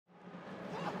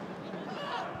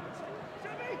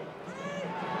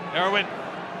Erwin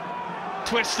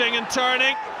twisting and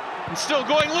turning and still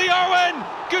going. Lee Erwin,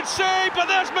 good save, but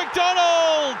there's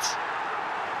McDonald.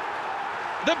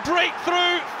 The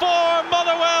breakthrough for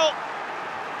Motherwell,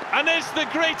 and is the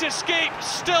Great Escape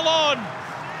still on?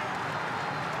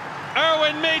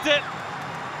 Erwin made it.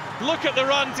 Look at the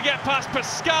run to get past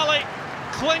Pascali.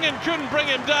 Klingon couldn't bring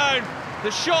him down.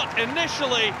 The shot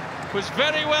initially was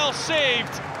very well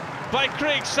saved by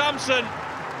Craig Thompson,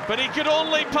 but he could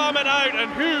only palm it out. And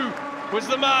who was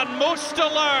the man most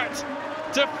alert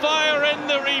to fire in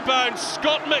the rebound?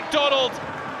 Scott McDonald,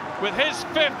 with his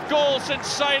 5th goal since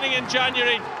signing in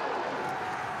January.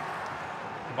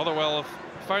 Motherwell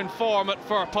have found form at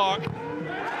Fir Park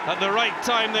at the right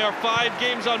time. They are 5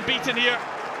 games unbeaten here,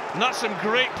 and that's some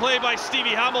great play by Stevie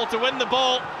Hamill to win the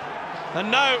ball and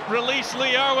now release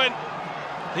Lee Erwin.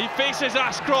 He faces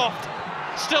Ashcroft.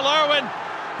 Still Erwin.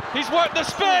 He's worked the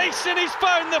space and he's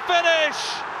found the finish.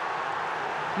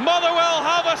 Motherwell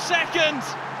have a second,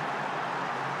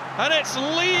 and it's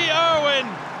Lee Erwin,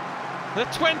 the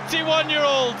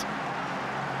 21-year-old.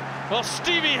 Well,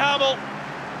 Stevie Hamill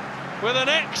with an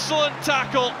excellent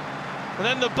tackle, and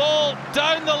then the ball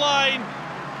down the line,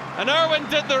 and Erwin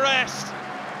did the rest.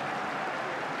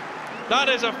 That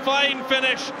is a fine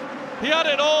finish. He had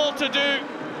it all to do.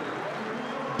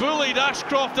 Bullied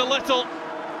Ashcroft a little,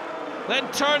 then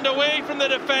turned away from the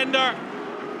defender,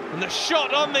 and the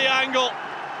shot on the angle,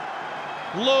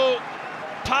 low,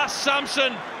 past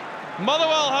Thompson.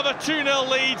 Motherwell have a 2-0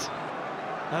 lead,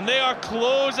 and they are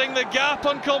closing the gap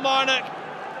on Kilmarnock.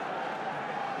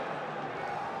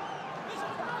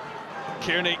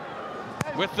 Kearney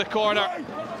with the corner.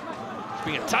 He's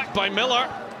being attacked by Miller.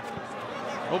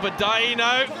 Obadiah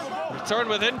now, return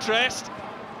with interest.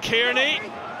 Kearney,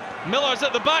 Miller's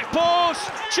at the back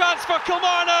post, chance for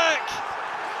Kilmarnock,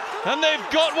 and they've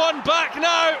got one back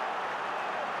now,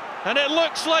 and it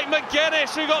looks like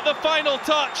Magennis who got the final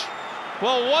touch.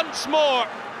 Well, once more,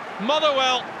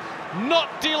 Motherwell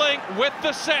not dealing with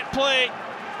the set play.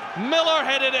 Miller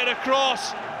headed it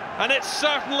across, and it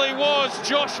certainly was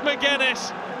Josh Magennis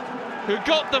who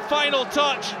got the final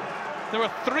touch. There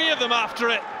were 3 of them after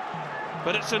it,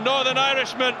 but it's a Northern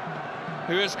Irishman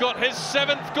who has got his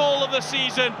 7th goal of the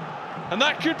season, and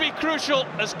that could be crucial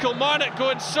as Kilmarnock go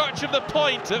in search of the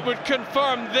point that would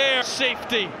confirm their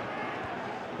safety.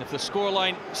 If the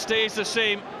scoreline stays the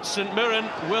same, St Mirren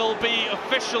will be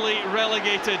officially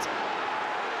relegated.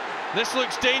 This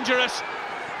looks dangerous.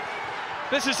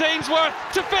 This is Ainsworth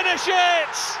to finish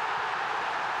it!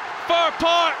 Fir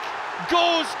Park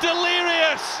goes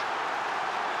delirious.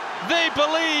 They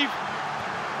believe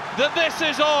that this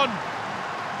is on.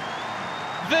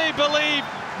 They believe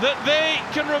that they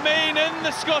can remain in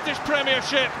the Scottish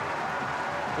Premiership.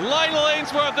 Lionel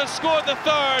Ainsworth has scored the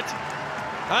 3rd,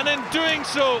 and in doing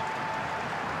so,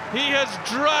 he has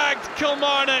dragged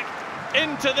Kilmarnock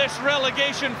into this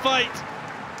relegation fight.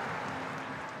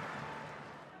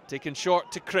 Taken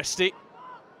short to Christie.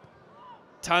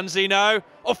 Tansey now.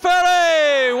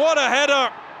 Ofere! What a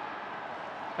header!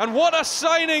 And what a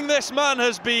signing this man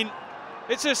has been.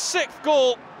 It's his 6th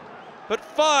goal, but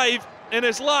 5 in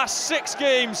his last 6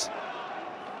 games.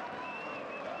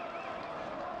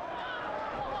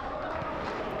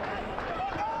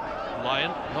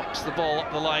 Lyon knocks the ball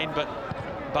up the line, but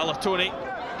Ballatoni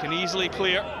can easily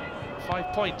clear.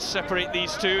 5 points separate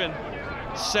these two, and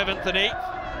 7th and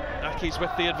 8th. Aki's with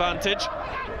the advantage.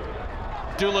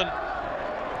 Doolan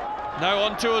now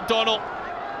on to O'Donnell.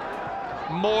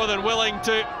 More than willing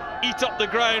to eat up the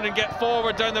ground and get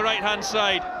forward down the right-hand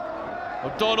side.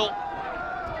 O'Donnell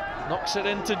knocks it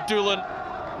into Doolan.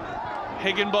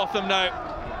 Higginbotham now.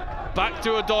 Back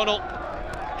to O'Donnell.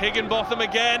 Higginbotham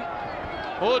again.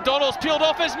 O'Donnell's peeled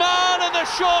off his man, and the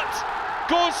shot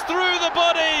goes through the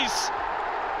bodies.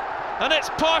 And it's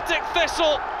Partick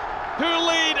Thistle who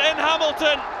lead in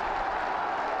Hamilton.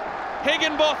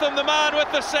 Higginbotham, the man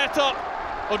with the setup.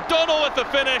 O'Donnell with the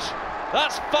finish.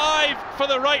 That's 5 for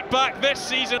the right back this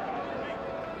season.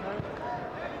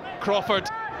 Crawford.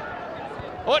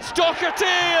 Oh, it's Docherty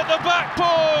at the back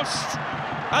post.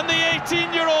 And the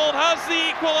 18-year-old has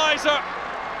the equaliser.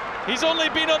 He's only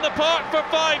been on the park for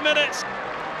 5 minutes.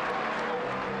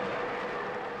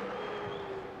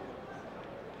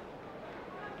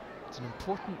 It's an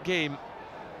important game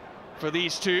for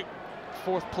these two.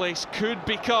 4th place could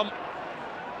become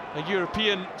a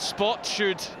European spot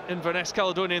should Inverness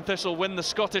Caledonian Thistle win the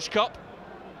Scottish Cup.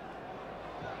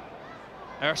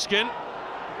 Erskine.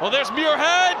 Oh, there's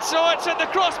Muirhead. So it's at the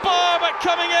crossbar, but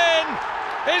coming in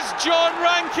is John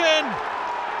Rankin.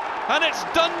 And it's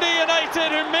Dundee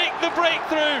United who make the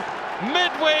breakthrough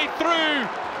midway through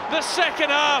the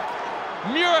 2nd half.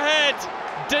 Muirhead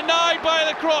denied by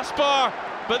the crossbar,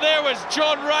 but there was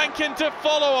John Rankin to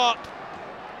follow up.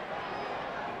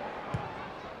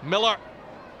 Miller,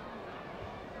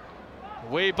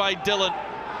 away by Dillon,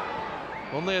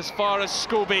 only as far as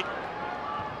Scobie.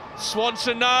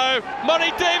 Swanson now,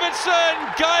 Murray Davidson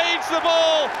guides the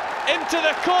ball into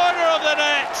the corner of the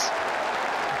net.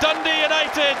 Dundee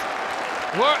United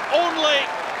were only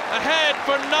ahead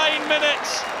for 9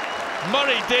 minutes.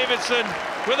 Murray Davidson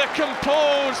with a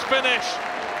composed finish.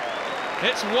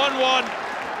 It's 1-1.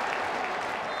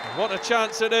 What a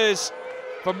chance it is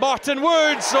for Martin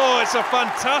Woods. Oh, it's a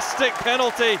fantastic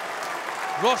penalty.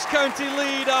 Ross County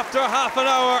lead after half an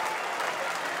hour.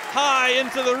 High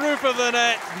into the roof of the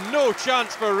net, no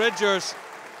chance for Ridgers.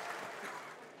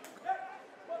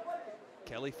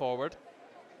 Kelly forward.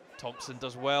 Thompson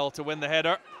does well to win the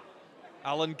header.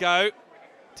 Alan Gow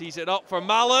tees it up for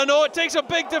Mallan. Oh, it takes a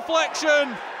big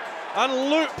deflection and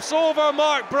loops over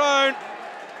Mark Brown.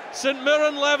 St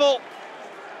Mirren level,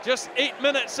 just 8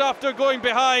 minutes after going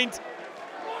behind.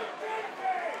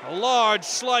 A large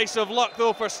slice of luck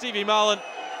though for Stevie Mallan.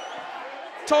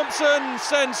 Thompson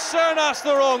sends Cernas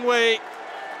the wrong way.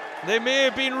 They may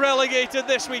have been relegated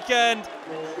this weekend,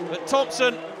 but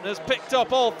Thompson has picked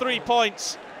up all 3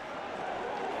 points.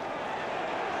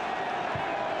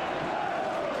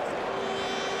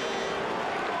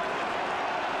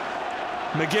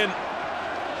 McGinn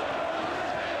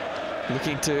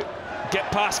looking to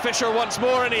get past Fisher once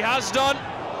more, and he has done.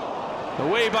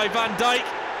 Away by Van Dijk.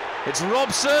 It's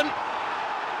Robson.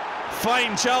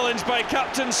 Fine challenge by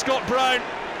captain Scott Brown.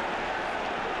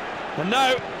 And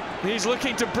now he's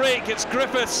looking to break. It's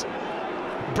Griffiths.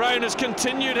 Brown has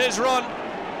continued his run.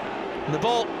 And the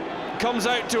ball comes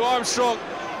out to Armstrong.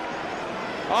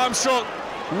 Armstrong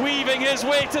weaving his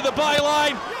way to the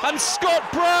byline, and Scott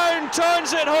Brown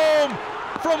turns it home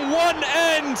from one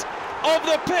end of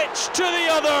the pitch to the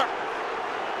other.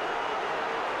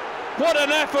 What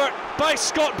an effort by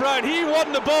Scott Brown. He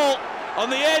won the ball on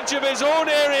the edge of his own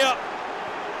area.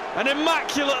 An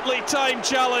immaculately timed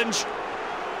challenge.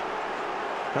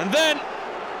 And then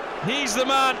he's the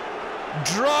man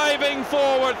driving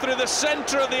forward through the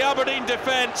centre of the Aberdeen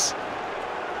defence.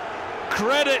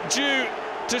 Credit due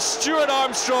to Stuart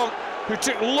Armstrong, who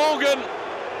took Logan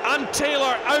and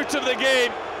Taylor out of the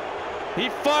game. He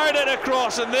fired it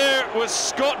across, and there was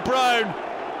Scott Brown,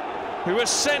 who was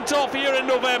sent off here in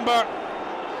November.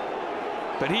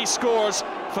 But he scores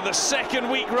for the second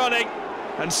week running,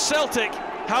 and Celtic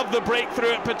have the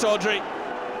breakthrough at Pittodrie.